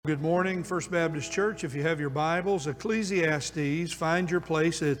Good morning, First Baptist Church. If you have your Bibles, Ecclesiastes, find your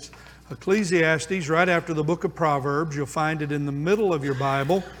place. It's Ecclesiastes right after the book of Proverbs. You'll find it in the middle of your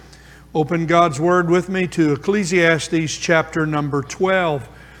Bible. Open God's Word with me to Ecclesiastes chapter number 12.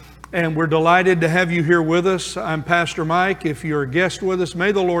 And we're delighted to have you here with us. I'm Pastor Mike. If you're a guest with us,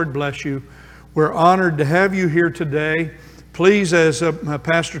 may the Lord bless you. We're honored to have you here today. Please, as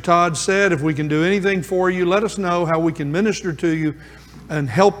Pastor Todd said, if we can do anything for you, let us know how we can minister to you and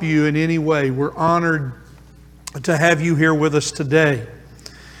help you in any way. We're honored to have you here with us today.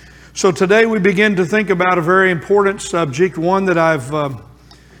 So today we begin to think about a very important subject, one that I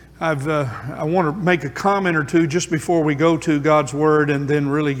want to make a comment or two just before we go to God's Word and then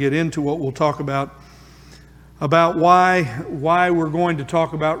really get into what we'll talk about why we're going to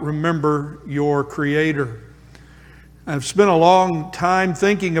talk about remember your Creator. I've spent a long time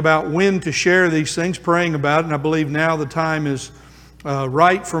thinking about when to share these things, praying about it, and I believe now the time is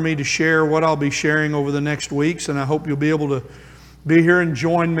right for me to share what I'll be sharing over the next weeks, and I hope you'll be able to be here and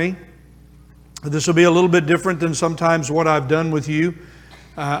join me. This will be a little bit different than sometimes what I've done with you.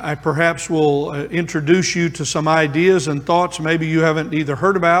 I perhaps will introduce you to some ideas and thoughts maybe you haven't either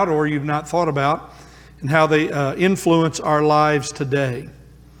heard about or you've not thought about, and how they influence our lives today.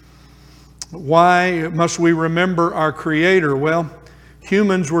 Why must we remember our Creator? Well,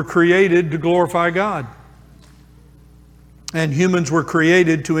 humans were created to glorify God. And humans were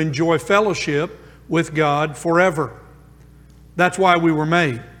created to enjoy fellowship with God forever. That's why we were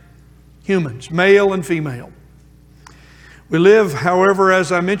made. Humans, male and female. We live, however,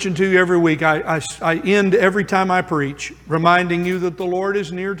 as I mention to you every week, I end every time I preach, reminding you that the Lord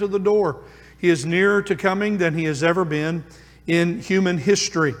is near to the door. He is nearer to coming than He has ever been in human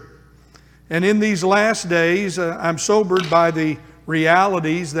history. And in these last days, I'm sobered by the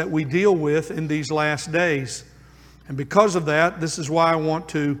realities that we deal with in these last days. And because of that, this is why I want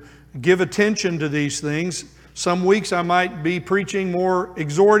to give attention to these things. Some weeks I might be preaching more,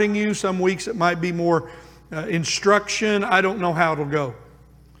 exhorting you. Some weeks it might be more instruction. I don't know how it'll go.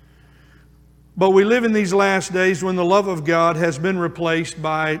 But we live in these last days when the love of God has been replaced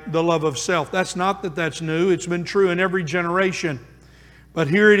by the love of self. That's not that that's new. It's been true in every generation. But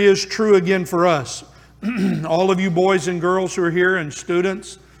here it is true again for us. All of you boys and girls who are here and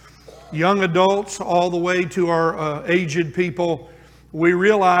students, young adults, all the way to our aged people, we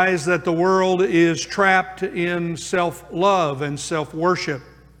realize that the world is trapped in self-love and self-worship.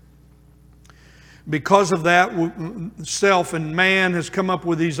 Because of that, self and man has come up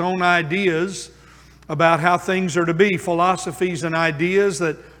with his own ideas about how things are to be, philosophies and ideas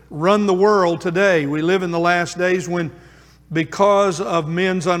that run the world today. We live in the last days when, because of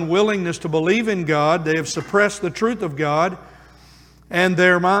men's unwillingness to believe in God, they have suppressed the truth of God, and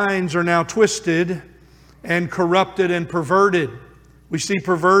their minds are now twisted and corrupted and perverted. We see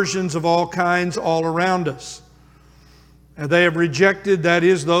perversions of all kinds all around us. And they have rejected, that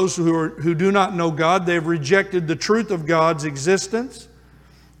is, those who do not know God, they have rejected the truth of God's existence,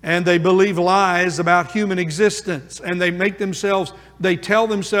 and they believe lies about human existence. And they tell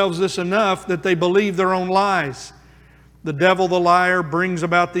themselves this enough that they believe their own lies. The devil, the liar, brings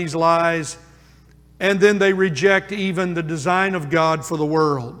about these lies. And then they reject even the design of God for the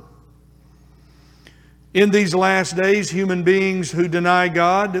world. In these last days, human beings who deny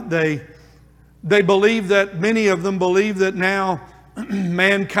God, they believe that, many of them believe that now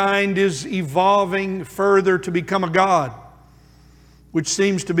mankind is evolving further to become a God, which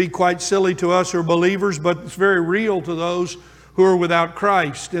seems to be quite silly to us who are believers, but it's very real to those who are without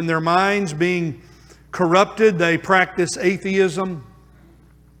Christ. In their minds being corrupted, they practice atheism.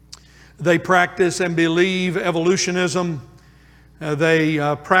 They practice and believe evolutionism. They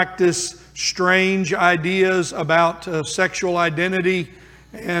practice strange ideas about sexual identity.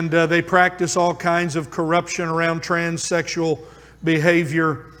 And they practice all kinds of corruption around transsexual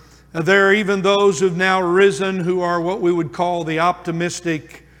behavior. There are even those who've now arisen who are what we would call the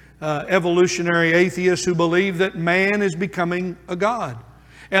optimistic evolutionary atheists, who believe that man is becoming a god.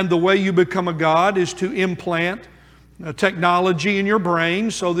 And the way you become a god is to implant technology in your brain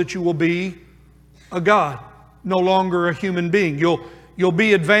so that you will be a god, no longer a human being. You'll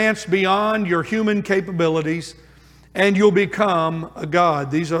be advanced beyond your human capabilities, and you'll become a god.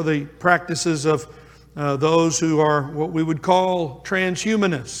 These are the practices of those who are what we would call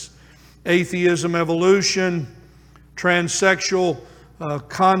transhumanists. Atheism, evolution, transsexual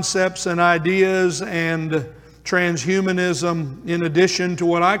concepts and ideas, and transhumanism, in addition to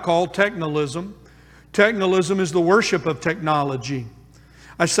what I call technalism. Technalism is the worship of technology.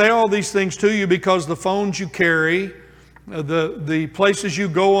 I say all these things to you because the phones you carry, the places you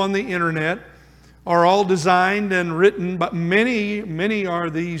go on the internet, are all designed and written, but many are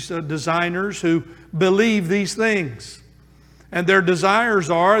these designers who believe these things. And their desires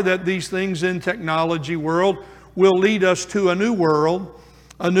are that these things in technology world will lead us to a new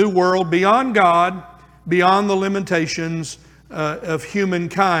world beyond God, beyond the limitations of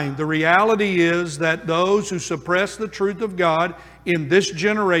humankind. The reality is that those who suppress the truth of God in this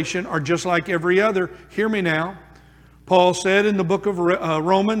generation are just like every other. Hear me now. Paul said in the book of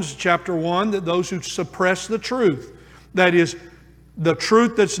Romans chapter 1 that those who suppress the truth, that is, the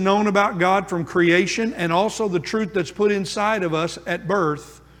truth that's known about God from creation and also the truth that's put inside of us at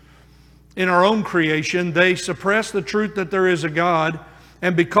birth in our own creation, they suppress the truth that there is a God,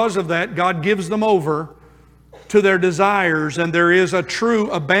 and because of that, God gives them over to their desires, and there is a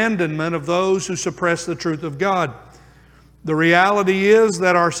true abandonment of those who suppress the truth of God. The reality is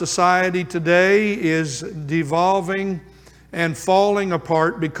that our society today is devolving and falling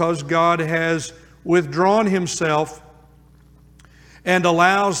apart because God has withdrawn Himself and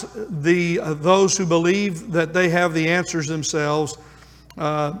allows those who believe that they have the answers themselves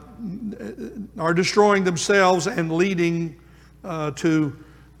are destroying themselves and leading to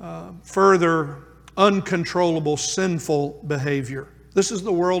further uncontrollable sinful behavior. This is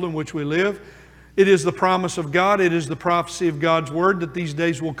the world in which we live. It is the promise of God. It is the prophecy of God's Word that these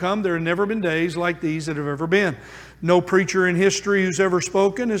days will come. There have never been days like these that have ever been. No preacher in history who's ever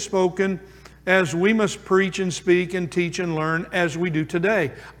spoken has spoken as we must preach and speak and teach and learn as we do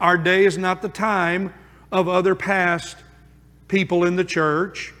today. Our day is not the time of other past people in the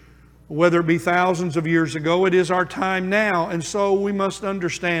church, whether it be thousands of years ago. It is our time now, and so we must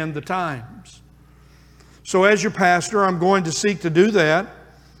understand the times. So as your pastor, I'm going to seek to do that.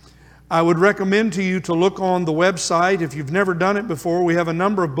 I would recommend to you to look on the website. If you've never done it before, we have a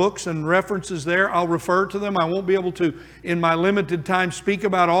number of books and references there. I'll refer to them. I won't be able to, in my limited time, speak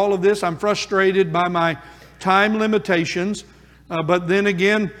about all of this. I'm frustrated by my time limitations. But then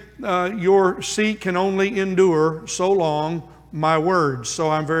again, your seat can only endure so long my words. So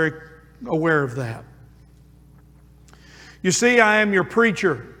I'm very aware of that. You see, I am your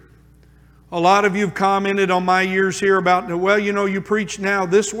preacher. A lot of you have commented on my years here about, well, you know, you preach now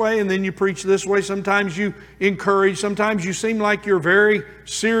this way and then you preach this way. Sometimes you encourage, sometimes you seem like you're very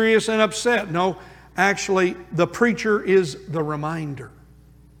serious and upset. No, actually, the preacher is the reminder.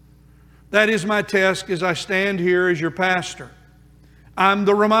 That is my task as I stand here as your pastor. I'm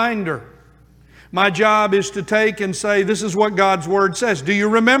the reminder. My job is to take and say, this is what God's Word says. Do you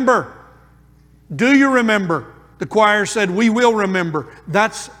remember? Do you remember? The choir said, we will remember.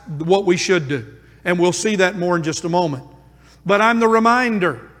 That's what we should do. And we'll see that more in just a moment. But I'm the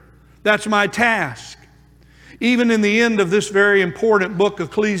reminder. That's my task. Even in the end of this very important book,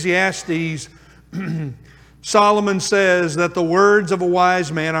 Ecclesiastes, Solomon says that the words of a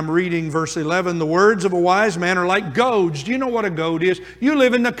wise man, I'm reading verse 11, the words of a wise man are like goads. Do you know what a goad is? You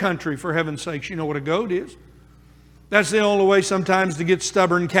live in the country, for heaven's sakes. You know what a goad is. That's the only way sometimes to get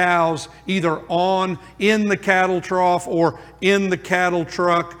stubborn cows, either in the cattle trough or in the cattle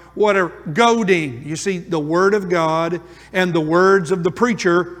truck, whatever. Goading. You see, the Word of God and the words of the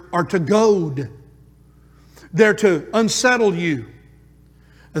preacher are to goad. They're to unsettle you.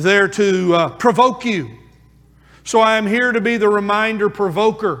 They're to provoke you. So I am here to be the reminder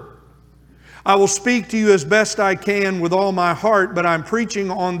provoker. I will speak to you as best I can with all my heart, but I'm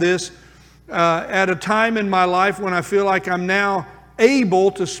preaching on this at a time in my life when I feel like I'm now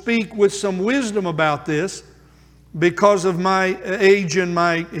able to speak with some wisdom about this because of my age and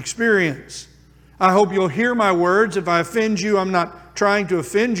my experience. I hope you'll hear my words. If I offend you, I'm not trying to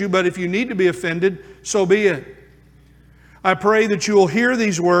offend you, but if you need to be offended, so be it. I pray that you will hear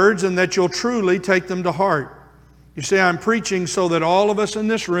these words and that you'll truly take them to heart. You see, I'm preaching so that all of us in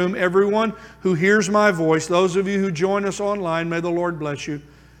this room, everyone who hears my voice, those of you who join us online, may the Lord bless you.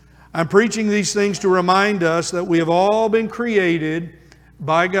 I'm preaching these things to remind us that we have all been created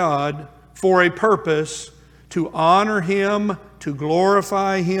by God for a purpose to honor Him, to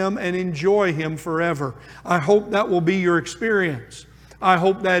glorify Him, and enjoy Him forever. I hope that will be your experience. I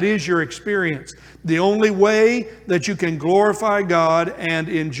hope that is your experience. The only way that you can glorify God and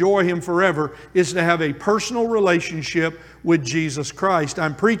enjoy Him forever is to have a personal relationship with Jesus Christ.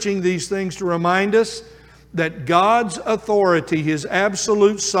 I'm preaching these things to remind us that God's authority, His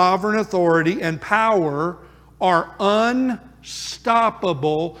absolute sovereign authority and power are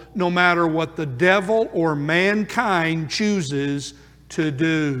unstoppable no matter what the devil or mankind chooses to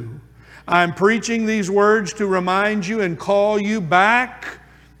do. I'm preaching these words to remind you and call you back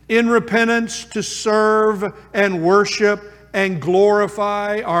in repentance to serve and worship and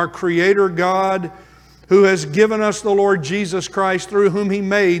glorify our Creator God who has given us the Lord Jesus Christ through whom He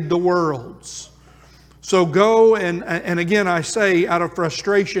made the worlds. So go, and again I say out of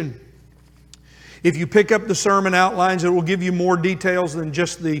frustration, if you pick up the sermon outlines, it will give you more details than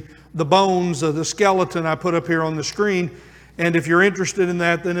just the bones of the skeleton I put up here on the screen. And if you're interested in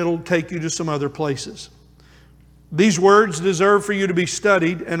that, then it'll take you to some other places. These words deserve for you to be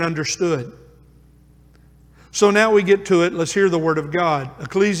studied and understood. So now we get to it. Let's hear the Word of God.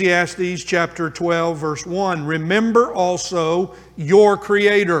 Ecclesiastes chapter 12, verse 1. Remember also your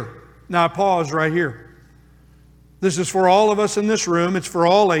Creator. Now I pause right here. This is for all of us in this room. It's for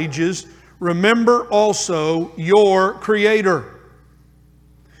all ages. Remember also your Creator.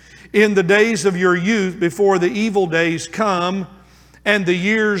 In the days of your youth, before the evil days come, and the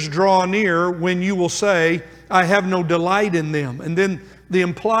years draw near, when you will say, I have no delight in them. And then the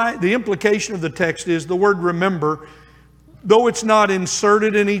implication of the text is the word remember, though it's not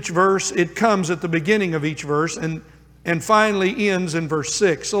inserted in each verse, it comes at the beginning of each verse and finally ends in verse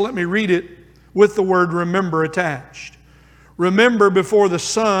 6. So let me read it with the word remember attached. Remember before the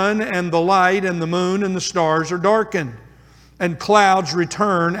sun and the light and the moon and the stars are darkened, and clouds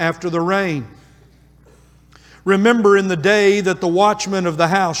return after the rain. Remember in the day that the watchmen of the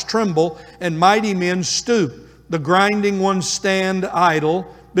house tremble, and mighty men stoop. The grinding ones stand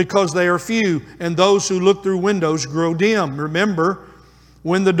idle, because they are few, and those who look through windows grow dim. Remember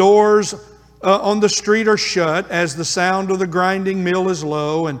when the doors on the street are shut, as the sound of the grinding mill is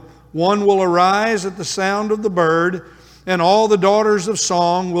low, and one will arise at the sound of the bird, and all the daughters of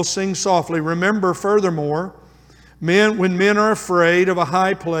song will sing softly. Remember furthermore, when men are afraid of a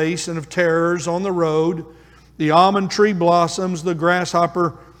high place and of terrors on the road, the almond tree blossoms, the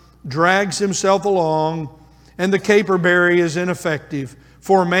grasshopper drags himself along, and the caperberry is ineffective.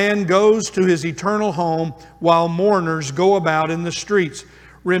 For man goes to his eternal home, while mourners go about in the streets.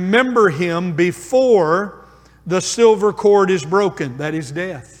 Remember him before the silver cord is broken, that is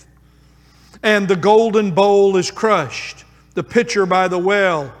death, and the golden bowl is crushed, the pitcher by the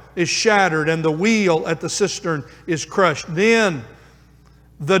well is shattered, and the wheel at the cistern is crushed. Then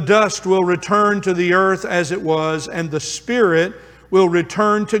the dust will return to the earth as it was, and the spirit will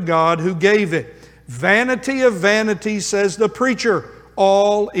return to God who gave it. Vanity of vanities, says the preacher.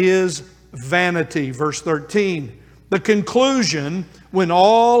 All is vanity. Verse 13. The conclusion, when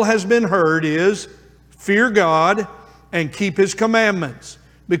all has been heard, is fear God and keep His commandments,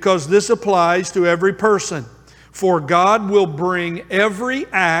 because this applies to every person. For God will bring every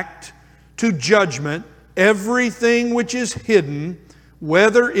act to judgment, everything which is hidden,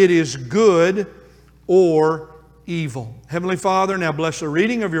 whether it is good or evil. Heavenly Father, now bless the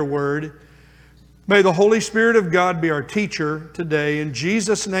reading of your word. May the Holy Spirit of God be our teacher today. In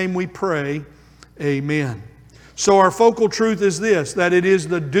Jesus' name we pray, amen. So our focal truth is this, that it is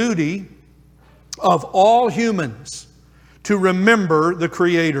the duty of all humans to remember the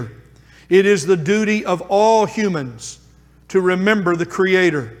Creator. It is the duty of all humans to remember the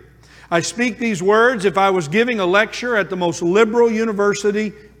Creator. I speak these words. If I was giving a lecture at the most liberal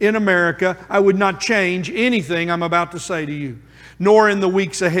university in America, I would not change anything I'm about to say to you, nor in the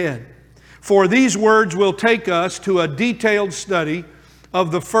weeks ahead. For these words will take us to a detailed study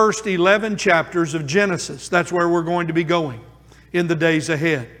of the first 11 chapters of Genesis. That's where we're going to be going in the days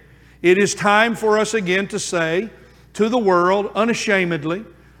ahead. It is time for us again to say to the world unashamedly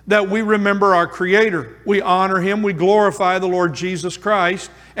that we remember our Creator. We honor Him, we glorify the Lord Jesus Christ,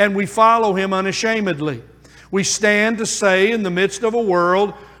 and we follow Him unashamedly. We stand to say in the midst of a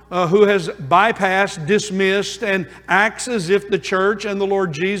world who has bypassed, dismissed, and acts as if the church and the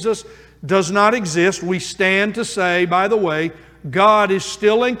Lord Jesus does not exist, we stand to say, by the way, God is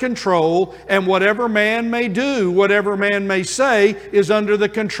still in control, and whatever man may do, whatever man may say, is under the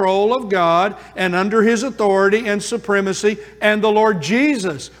control of God and under His authority and supremacy. And the Lord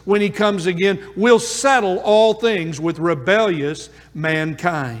Jesus, when He comes again, will settle all things with rebellious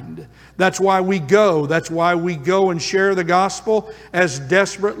mankind. That's why we go. That's why we go and share the gospel as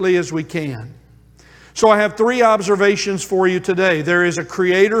desperately as we can. So I have 3 observations for you today. There is a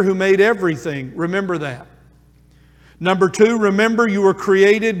Creator who made everything. Remember that. Number 2, remember you were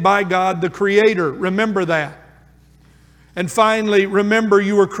created by God the Creator. Remember that. And finally, remember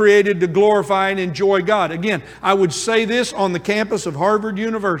you were created to glorify and enjoy God. Again, I would say this on the campus of Harvard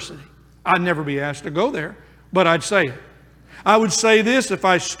University. I'd never be asked to go there, but I'd say it. I would say this if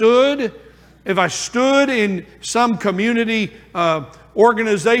I stood in some community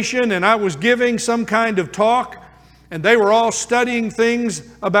organization and I was giving some kind of talk and they were all studying things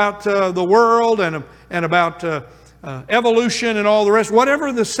about the world and about evolution and all the rest,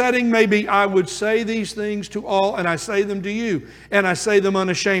 whatever the setting may be, I would say these things to all, and I say them to you, and I say them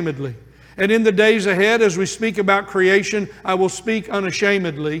unashamedly. And in the days ahead, as we speak about creation, I will speak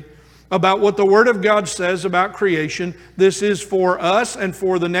unashamedly about what the Word of God says about creation. This is for us and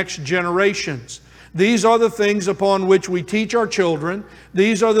for the next generations. These are the things upon which we teach our children.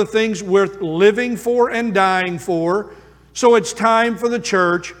 These are the things worth living for and dying for. So it's time for the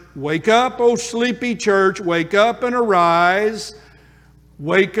church. Wake up, O sleepy church. Wake up and arise.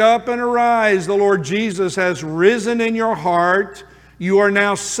 Wake up and arise. The Lord Jesus has risen in your heart. You are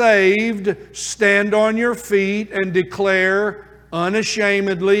now saved. Stand on your feet and declare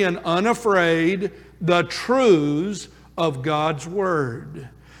unashamedly and unafraid the truths of God's Word.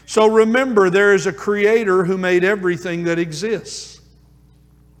 So remember, there is a Creator who made everything that exists.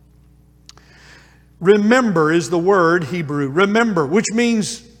 Remember is the word Hebrew. Remember, which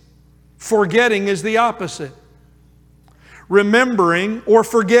means forgetting is the opposite. Remembering or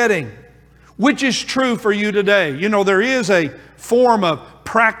forgetting. Which is true for you today? You know, there is a form of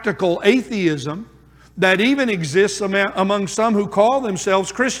practical atheism that even exists among some who call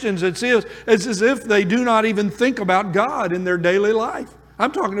themselves Christians. It's as if they do not even think about God in their daily life.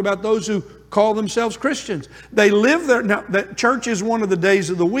 I'm talking about those who call themselves Christians. They live there. Now, church is one of the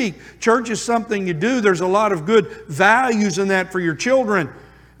days of the week. Church is something you do. There's a lot of good values in that for your children,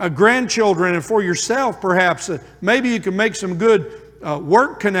 grandchildren, and for yourself perhaps. Maybe you can make some good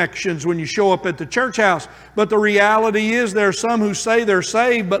work connections when you show up at the church house. But the reality is there are some who say they're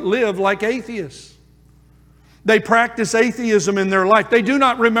saved but live like atheists. They practice atheism in their life. They do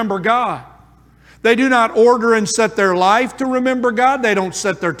not remember God. They do not order and set their life to remember God. They don't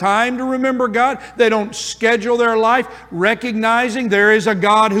set their time to remember God. They don't schedule their life recognizing there is a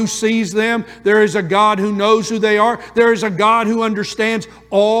God who sees them. There is a God who knows who they are. There is a God who understands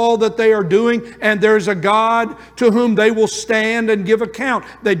all that they are doing. And there is a God to whom they will stand and give account.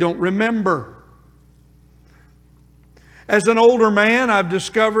 They don't remember. As an older man, I've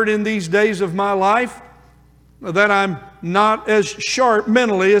discovered in these days of my life that I'm not as sharp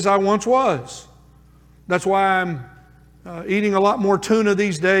mentally as I once was. That's why I'm eating a lot more tuna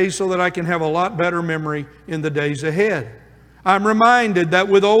these days so that I can have a lot better memory in the days ahead. I'm reminded that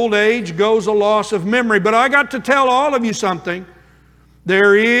with old age goes a loss of memory. But I got to tell all of you something.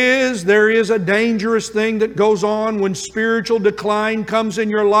 There is a dangerous thing that goes on when spiritual decline comes in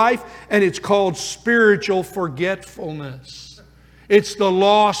your life, and it's called spiritual forgetfulness. It's the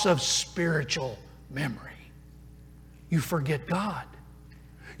loss of spiritual memory. You forget God.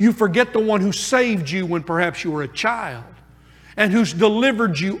 You forget the one who saved you when perhaps you were a child and who's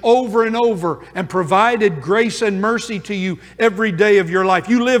delivered you over and over and provided grace and mercy to you every day of your life.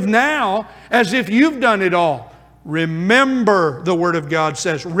 You live now as if you've done it all. Remember, the Word of God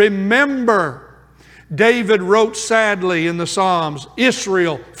says, remember. David wrote sadly in the Psalms,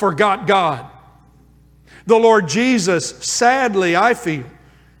 Israel forgot God. The Lord Jesus, sadly, I feel,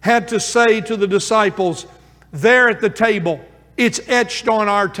 had to say to the disciples there at the table, it's etched on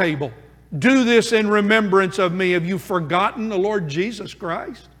our table. Do this in remembrance of me. Have you forgotten the Lord Jesus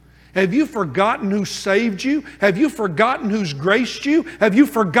Christ? Have you forgotten who saved you? Have you forgotten who's graced you? Have you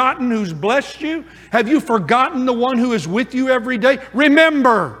forgotten who's blessed you? Have you forgotten the one who is with you every day?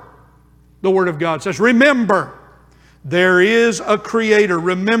 Remember, the Word of God says, remember, there is a Creator.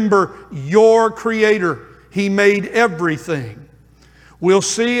 Remember your Creator. He made everything. We'll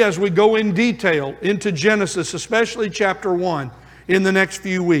see as we go in detail into Genesis, especially chapter 1, in the next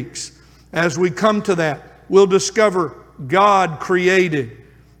few weeks. As we come to that, we'll discover God created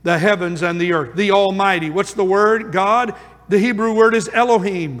the heavens and the earth, the Almighty. What's the word? God. The Hebrew word is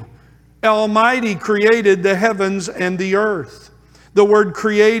Elohim. Almighty created the heavens and the earth. The word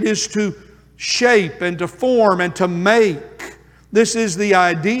create is to shape and to form and to make. This is the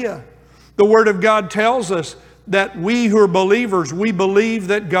idea. The Word of God tells us that we who are believers, we believe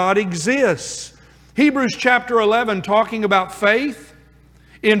that God exists. Hebrews chapter 11, talking about faith,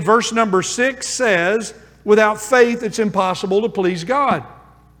 in verse number 6 says, without faith it's impossible to please God.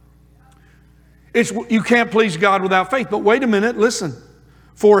 You can't please God without faith. But wait a minute, listen.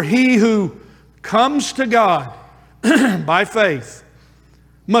 For he who comes to God by faith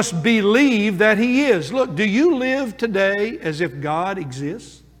must believe that He is. Look, do you live today as if God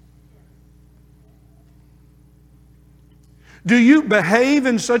exists? Do you behave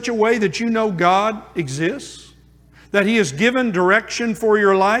in such a way that you know God exists? That He has given direction for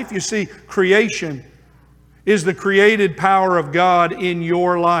your life? You see, creation is the created power of God in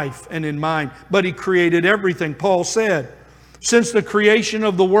your life and in mine. But He created everything. Paul said, since the creation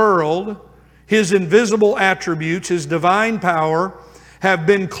of the world, His invisible attributes, His divine power, have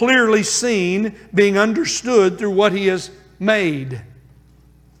been clearly seen, being understood through what He has made.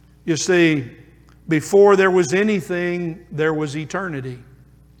 You see, before there was anything, there was eternity.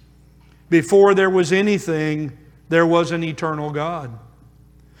 Before there was anything, there was an eternal God.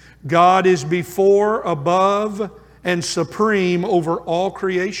 God is before, above, and supreme over all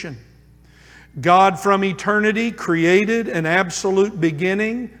creation. God from eternity created an absolute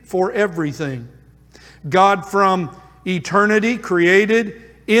beginning for everything. God from eternity created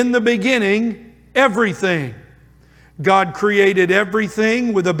in the beginning everything. God created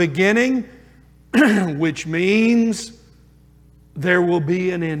everything with a beginning, which means there will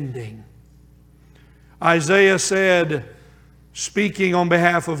be an ending. Isaiah said, speaking on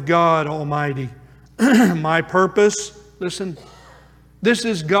behalf of God Almighty, my purpose, listen, this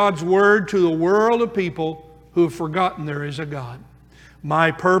is God's word to the world of people who have forgotten there is a God. My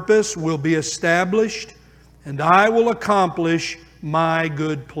purpose will be established, and I will accomplish my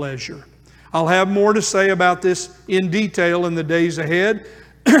good pleasure. I'll have more to say about this in detail in the days ahead,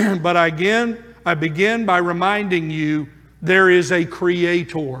 but again, I begin by reminding you there is a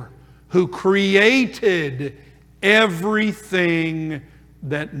Creator who created everything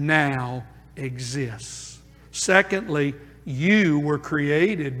that now exists. Secondly, you were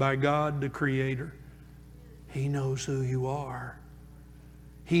created by God the Creator. He knows who you are.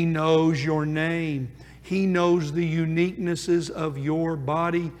 He knows your name. He knows the uniquenesses of your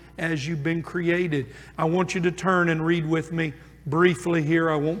body as you've been created. I want you to turn and read with me briefly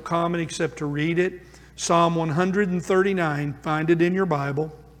here. I won't comment except to read it. Psalm 139. Find it in your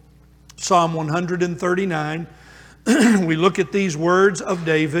Bible. Psalm 139. We look at these words of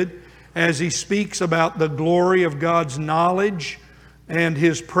David as he speaks about the glory of God's knowledge and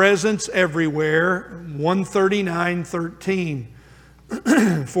His presence everywhere. 139:13.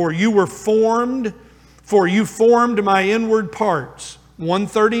 For you formed my inward parts.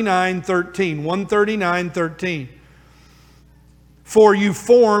 139:13. 139:13. For you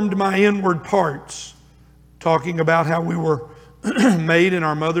formed my inward parts. Talking about how we were made in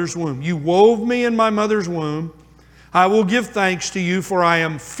our mother's womb. You wove me in my mother's womb. I will give thanks to you, for I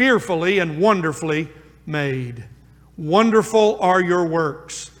am fearfully and wonderfully made. Wonderful are your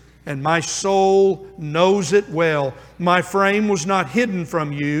works, and my soul knows it well. My frame was not hidden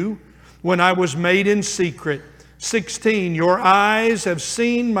from you when I was made in secret. 16, your eyes have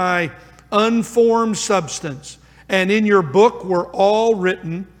seen my unformed substance, and in your book were all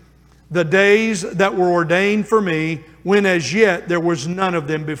written the days that were ordained for me, when as yet there was none of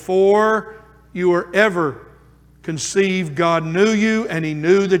them. Before you were ever conceived, God knew you, and He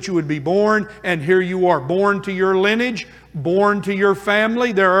knew that you would be born, and here you are, born to your lineage, born to your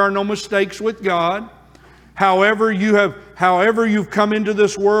family. There are no mistakes with God. However you've come into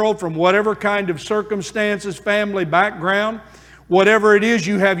this world, from whatever kind of circumstances, family background, whatever it is,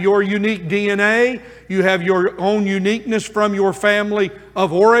 you have your unique DNA, you have your own uniqueness from your family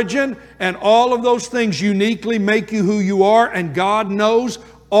of origin, and all of those things uniquely make you who you are, and God knows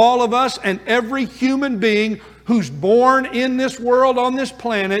all of us and every human being who's born in this world, on this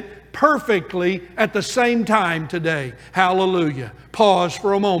planet, perfectly at the same time today. Hallelujah. Pause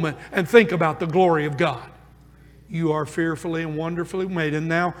for a moment and think about the glory of God. You are fearfully and wonderfully made. And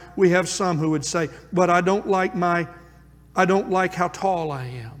now we have some who would say, but I don't like how tall I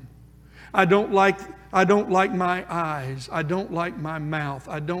am. I don't like my eyes. I don't like my mouth.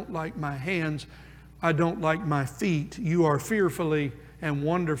 I don't like my hands. I don't like my feet. You are fearfully and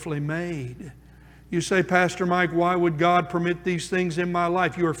wonderfully made. You say, Pastor Mike, why would God permit these things in my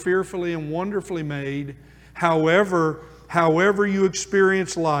life? You are fearfully and wonderfully made. However you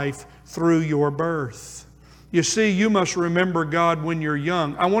experience life through your birth. You see, you must remember God when you're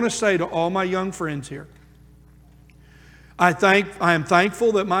young. I want to say to all my young friends here, I am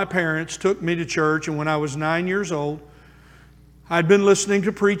thankful that my parents took me to church, and when I was 9 years old, I'd been listening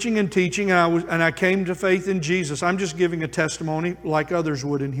to preaching and teaching, and I came to faith in Jesus. I'm just giving a testimony like others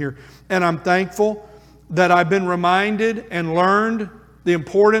would in here. And I'm thankful that I've been reminded and learned the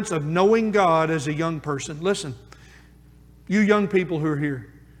importance of knowing God as a young person. Listen, you young people who are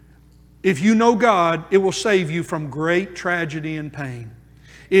here, if you know God, it will save you from great tragedy and pain.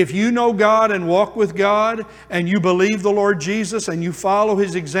 If you know God and walk with God, and you believe the Lord Jesus and you follow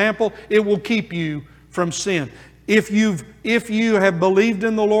His example, it will keep you from sin. If you have believed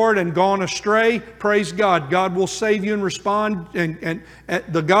in the Lord and gone astray, praise God. God will save you and respond. And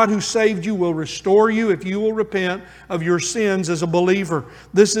the God who saved you will restore you if you will repent of your sins as a believer.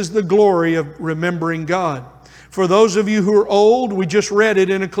 This is the glory of remembering God. For those of you who are old, we just read it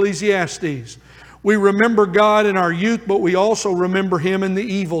in Ecclesiastes. We remember God in our youth, but we also remember Him in the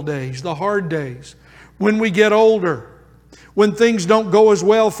evil days, the hard days. When we get older, when things don't go as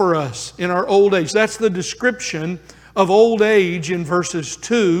well for us in our old age. That's the description of old age in verses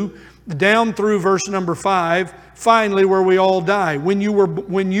 2 down through verse number 5, finally where we all die. When you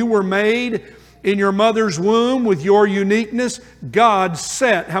were made, In your mother's womb, with your uniqueness, God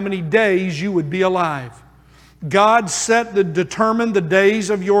set how many days you would be alive. God determined the days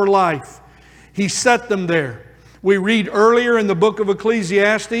of your life. He set them there. We read earlier in the book of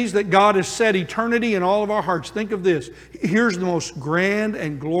Ecclesiastes that God has set eternity in all of our hearts. Think of this. Here's the most grand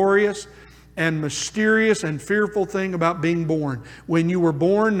and glorious and mysterious and fearful thing about being born. When you were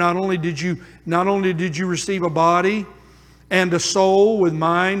born, not only did you receive a body and a soul with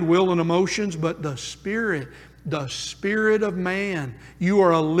mind, will, and emotions, but the Spirit of man. You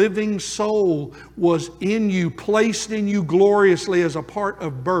are a living soul, was in you, placed in you gloriously as a part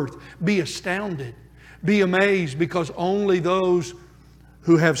of birth. Be astounded. Be amazed, because only those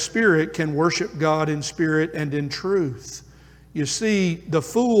who have spirit can worship God in spirit and in truth. You see, the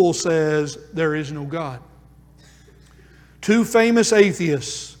fool says there is no God. Two famous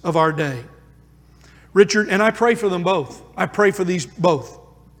atheists of our day, Richard, and I pray for them both. I pray for these both.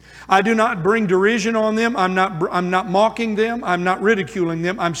 I do not bring derision on them. I'm not mocking them. I'm not ridiculing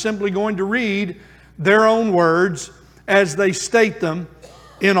them. I'm simply going to read their own words as they state them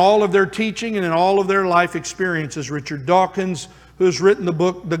in all of their teaching and in all of their life experiences. Richard Dawkins, who has written the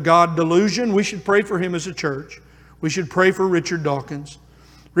book, The God Delusion. We should pray for him as a church. We should pray for Richard Dawkins.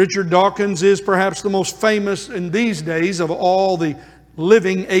 Richard Dawkins is perhaps the most famous in these days of all the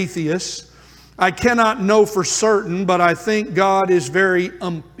living atheists. I cannot know for certain, but I think God is very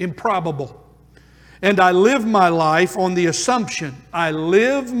improbable. And I live my life on the assumption.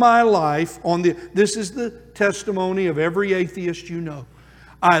 This is the testimony of every atheist you know.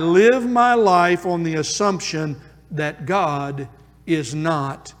 I live my life on the assumption that God is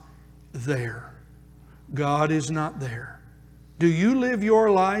not there. God is not there. Do you live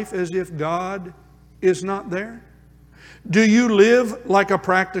your life as if God is not there? Do you live like a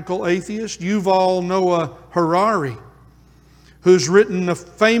practical atheist? Yuval Noah Harari, who's written a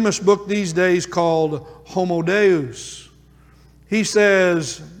famous book these days called Homo Deus. He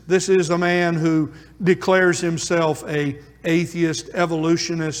says this is a man who declares himself an atheist,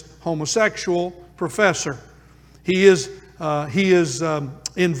 evolutionist, homosexual professor. He is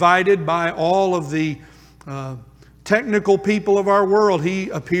invited by all of the technical people of our world. He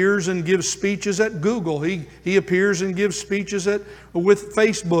appears and gives speeches at Google. He appears and gives speeches with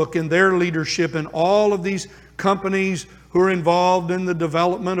Facebook and their leadership and all of these companies who are involved in the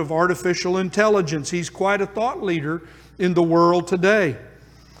development of artificial intelligence. He's quite a thought leader in the world today.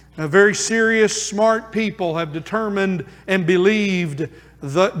 Now, very serious, smart people have determined and believed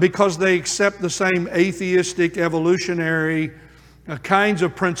that because they accept the same atheistic, evolutionary kinds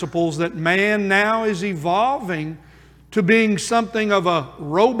of principles, that man now is evolving to being something of a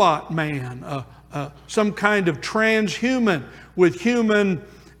robot man, some kind of transhuman with human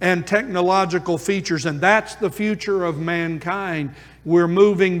and technological features. And that's the future of mankind. We're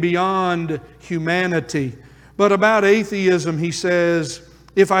moving beyond humanity. But about atheism, he says,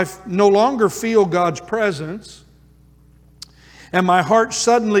 if I no longer feel God's presence, and my heart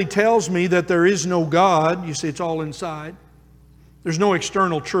suddenly tells me that there is no God, you see, it's all inside. There's no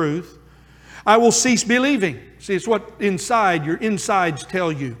external truth. I will cease believing. See, it's what your insides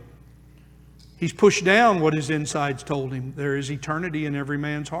tell you. He's pushed down what his insides told him. There is eternity in every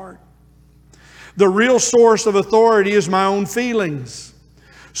man's heart. The real source of authority is my own feelings.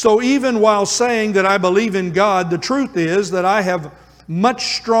 So even while saying that I believe in God, the truth is that I have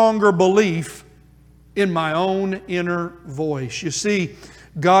much stronger belief in my own inner voice. You see,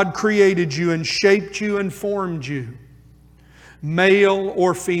 God created you and shaped you and formed you, male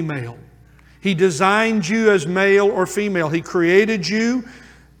or female. He designed you as male or female. He created you,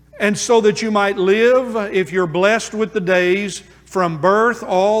 and so that you might live, if you're blessed with the days, from birth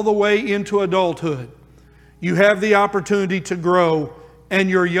all the way into adulthood. You have the opportunity to grow, and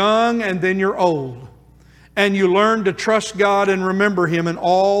you're young and then you're old. And you learn to trust God and remember Him in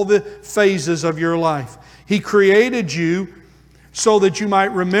all the phases of your life. He created you so that you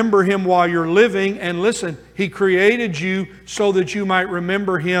might remember Him while you're living. And listen, He created you so that you might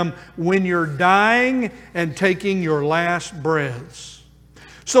remember Him when you're dying and taking your last breaths.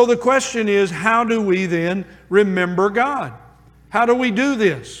 So the question is, how do we then remember God? How do we do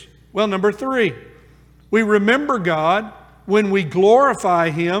this? Well, number 3, we remember God when we glorify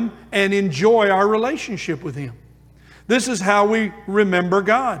Him and enjoy our relationship with Him. This is how we remember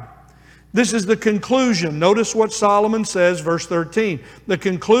God. This is the conclusion. Notice what Solomon says, verse 13. The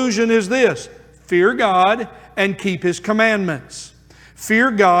conclusion is this: fear God and keep His commandments.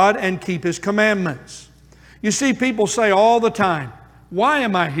 Fear God and keep His commandments. You see, people say all the time, why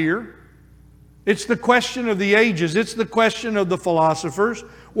am I here? It's the question of the ages. It's the question of the philosophers.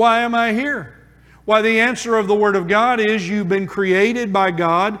 Why am I here? Why, the answer of the Word of God is you've been created by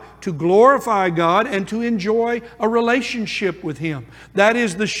God to glorify God and to enjoy a relationship with Him. That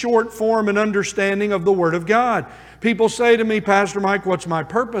is the short form and understanding of the Word of God. People say to me, Pastor Mike, what's my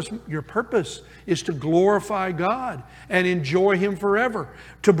purpose? Your purpose is to glorify God and enjoy Him forever,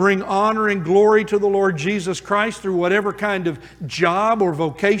 to bring honor and glory to the Lord Jesus Christ through whatever kind of job or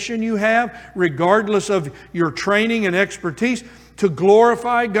vocation you have, regardless of your training and expertise. To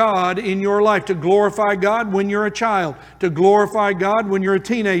glorify God in your life, to glorify God when you're a child, to glorify God when you're a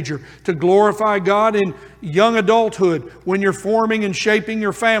teenager, to glorify God in young adulthood, when you're forming and shaping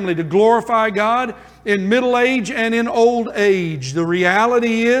your family, to glorify God in middle age and in old age. The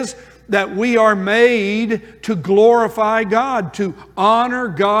reality is that we are made to glorify God, to honor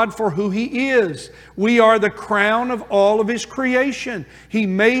God for who He is. We are the crown of all of His creation. He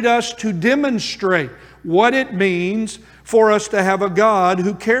made us to demonstrate what it means for us to have a God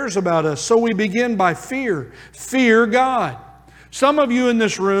who cares about us. So we begin by fear. Fear God. Some of you in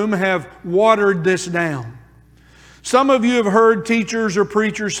this room have watered this down. Some of you have heard teachers or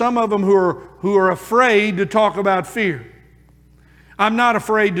preachers, some of them who are afraid to talk about fear. I'm not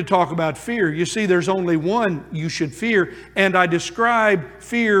afraid to talk about fear. You see, there's only one you should fear, and I describe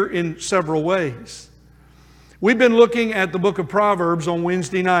fear in several ways. We've been looking at the book of Proverbs on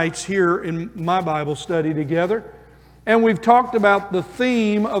Wednesday nights here in my Bible study together. And we've talked about the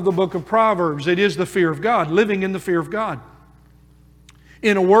theme of the book of Proverbs. It is the fear of God, living in the fear of God.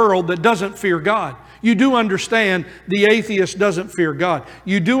 In a world that doesn't fear God. You do understand the atheist doesn't fear God.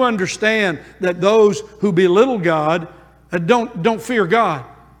 You do understand that those who belittle God don't fear God.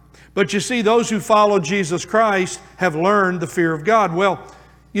 But you see, those who follow Jesus Christ have learned the fear of God. Well,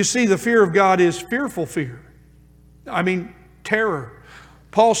 you see, the fear of God is fearful fear. I mean, terror.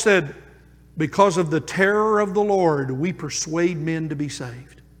 Paul said, because of the terror of the Lord, we persuade men to be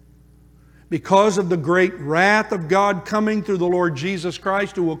saved. Because of the great wrath of God coming through the Lord Jesus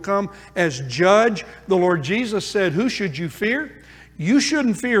Christ, who will come as judge, the Lord Jesus said, who should you fear? You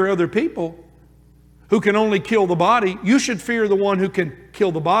shouldn't fear other people who can only kill the body. You should fear the one who can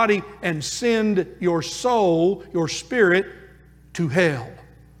kill the body and send your soul, your spirit, to hell.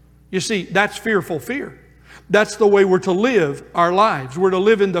 You see, that's fearful fear. That's the way we're to live our lives. We're to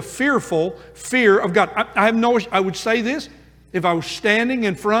live in the fearful fear of God. I would say this, if I was standing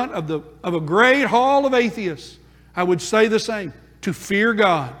in front of a great hall of atheists, I would say the same. To fear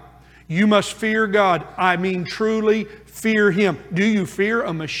God. You must fear God. I mean truly fear Him. Do you fear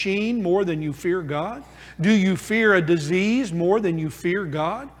a machine more than you fear God? Do you fear a disease more than you fear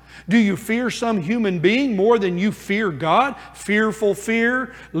God? Do you fear some human being more than you fear God? Fearful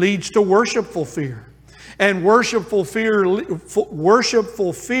fear leads to worshipful fear. And worshipful fear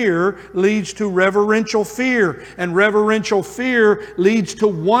leads to reverential fear. And reverential fear leads to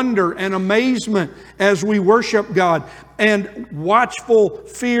wonder and amazement as we worship God. And watchful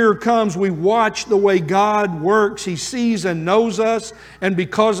fear comes. We watch the way God works. He sees and knows us. And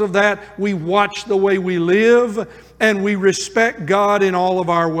because of that, we watch the way we live. And we respect God in all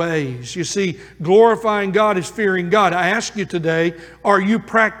of our ways. You see, glorifying God is fearing God. I ask you today, are you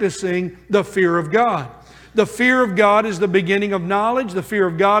practicing the fear of God? The fear of God is the beginning of knowledge. The fear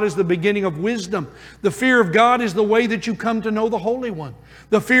of God is the beginning of wisdom. The fear of God is the way that you come to know the Holy One.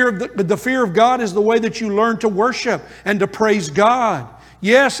 The fear of God is the way that you learn to worship and to praise God.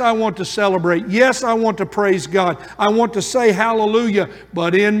 Yes, I want to celebrate. Yes, I want to praise God. I want to say hallelujah.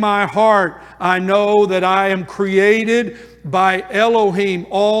 But in my heart, I know that I am created by Elohim,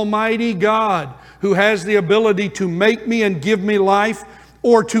 Almighty God, who has the ability to make me and give me life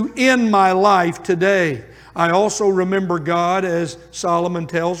or to end my life today. I also remember God, as Solomon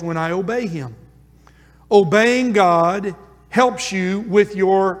tells, when I obey Him. Obeying God helps you with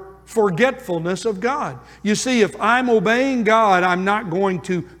your forgetfulness of God. You see, if I'm obeying God, I'm not going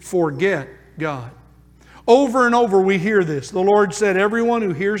to forget God. Over and over we hear this. The Lord said, everyone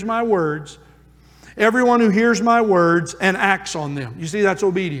who hears my words and acts on them. You see, that's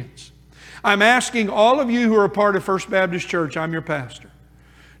obedience. I'm asking all of you who are a part of First Baptist Church, I'm your pastor.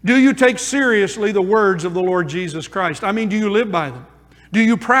 Do you take seriously the words of the Lord Jesus Christ? I mean, do you live by them? Do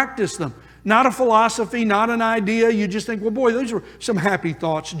you practice them? Not a philosophy, not an idea. You just think, well, boy, those were some happy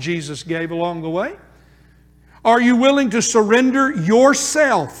thoughts Jesus gave along the way. Are you willing to surrender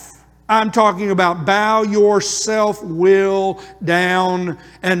yourself? I'm talking about bow your self-will down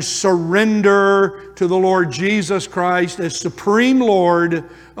and surrender to the Lord Jesus Christ as supreme Lord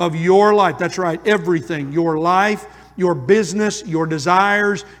of your life. That's right, everything, your life, your business, your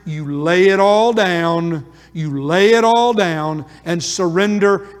desires, you lay it all down. You lay it all down and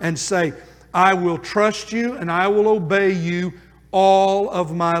surrender and say, I will trust you and I will obey you all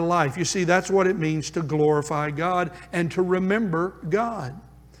of my life. You see, that's what it means to glorify God and to remember God.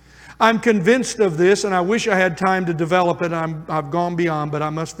 I'm convinced of this, and I wish I had time to develop it. I've gone beyond, but I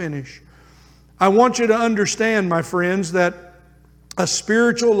must finish. I want you to understand, my friends, that a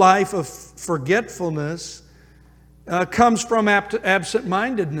spiritual life of forgetfulness comes from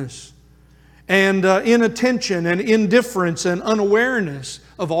absent-mindedness and inattention and indifference and unawareness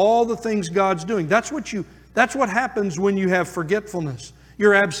of all the things God's doing. That's what happens when you have forgetfulness.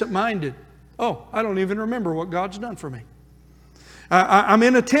 You're absent-minded. Oh, I don't even remember what God's done for me. I'm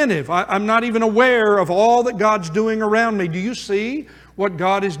inattentive. I'm not even aware of all that God's doing around me. Do you see what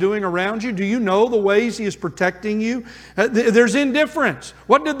God is doing around you? Do you know the ways He is protecting you? There's indifference.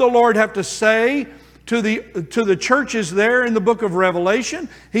 What did the Lord have to say to the churches there in the book of Revelation?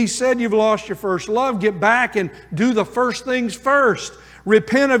 He said, you've lost your first love. Get back and do the first things first.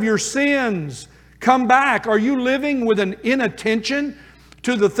 Repent of your sins. Come back. Are you living with an inattention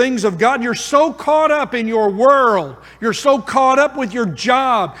to the things of God? You're so caught up in your world. You're so caught up with your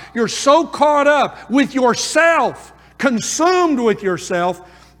job. You're so caught up with yourself, consumed with yourself,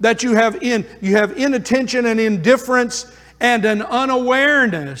 that you have inattention and indifference and an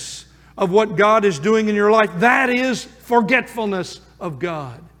unawareness of what God is doing in your life. That is forgetfulness of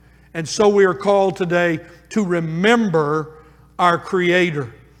God. And so we are called today to remember our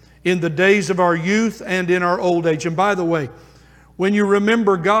Creator in the days of our youth and in our old age. And by the way, when you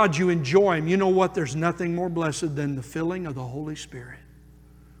remember God, you enjoy Him. You know what? There's nothing more blessed than the filling of the Holy Spirit.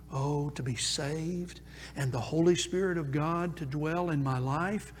 Oh, to be saved and the Holy Spirit of God to dwell in my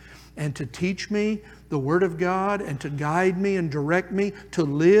life and to teach me the Word of God and to guide me and direct me to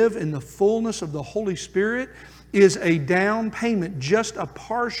live in the fullness of the Holy Spirit is a down payment, just a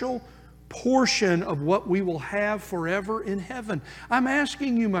partial portion of what we will have forever in heaven. I'm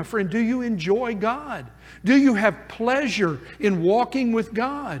asking you, my friend, do you enjoy God? Do you have pleasure in walking with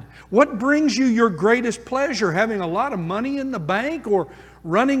God? What brings you your greatest pleasure? Having a lot of money in the bank, or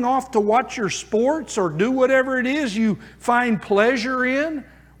running off to watch your sports, or do whatever it is you find pleasure in?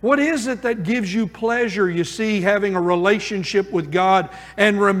 What is it that gives you pleasure? You see, having a relationship with God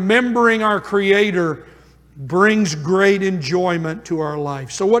and remembering our Creator brings great enjoyment to our life.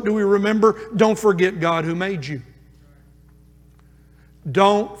 So what do we remember? Don't forget God who made you.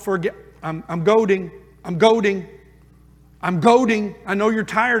 Don't forget. I'm goading. I know you're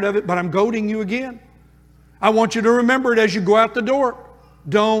tired of it, but I'm goading you again. I want you to remember it as you go out the door.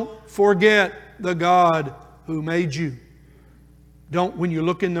 Don't forget the God who made you. When you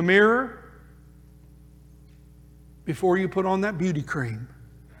look in the mirror, before you put on that beauty cream,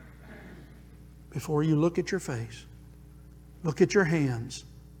 before you look at your face, look at your hands,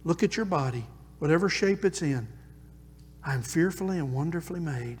 look at your body, whatever shape it's in. I'm fearfully and wonderfully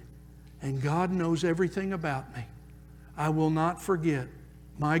made, and God knows everything about me. I will not forget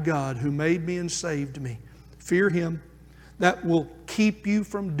my God who made me and saved me. Fear Him. That will keep you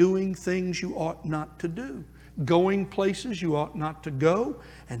from doing things you ought not to do, going places you ought not to go,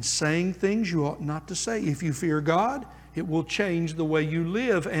 and saying things you ought not to say. If you fear God, it will change the way you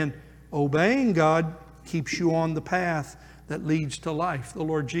live, and obeying God keeps you on the path that leads to life. The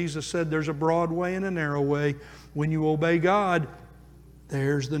Lord Jesus said there's a broad way and a narrow way. When you obey God,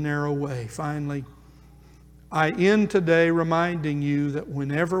 there's the narrow way. Finally, I end today reminding you that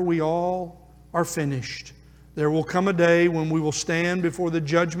whenever we all are finished, there will come a day when we will stand before the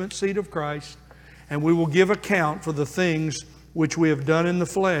judgment seat of Christ, and we will give account for the things which we have done in the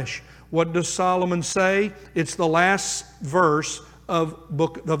flesh. What does Solomon say? It's the last verse of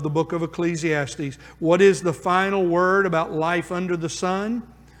the book of Ecclesiastes. What is the final word about life under the sun?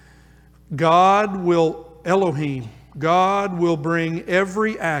 Elohim, God will bring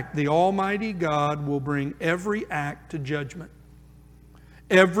every act, the Almighty God will bring every act to judgment.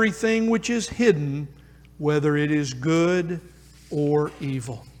 Everything which is hidden, whether it is good or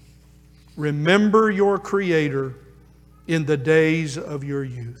evil. Remember your Creator in the days of your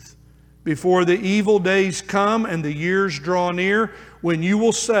youth, before the evil days come and the years draw near, when you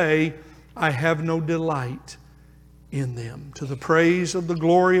will say, I have no delight in them. To the praise of the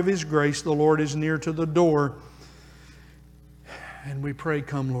glory of His grace, the Lord is near to the door. And we pray,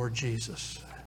 come Lord Jesus.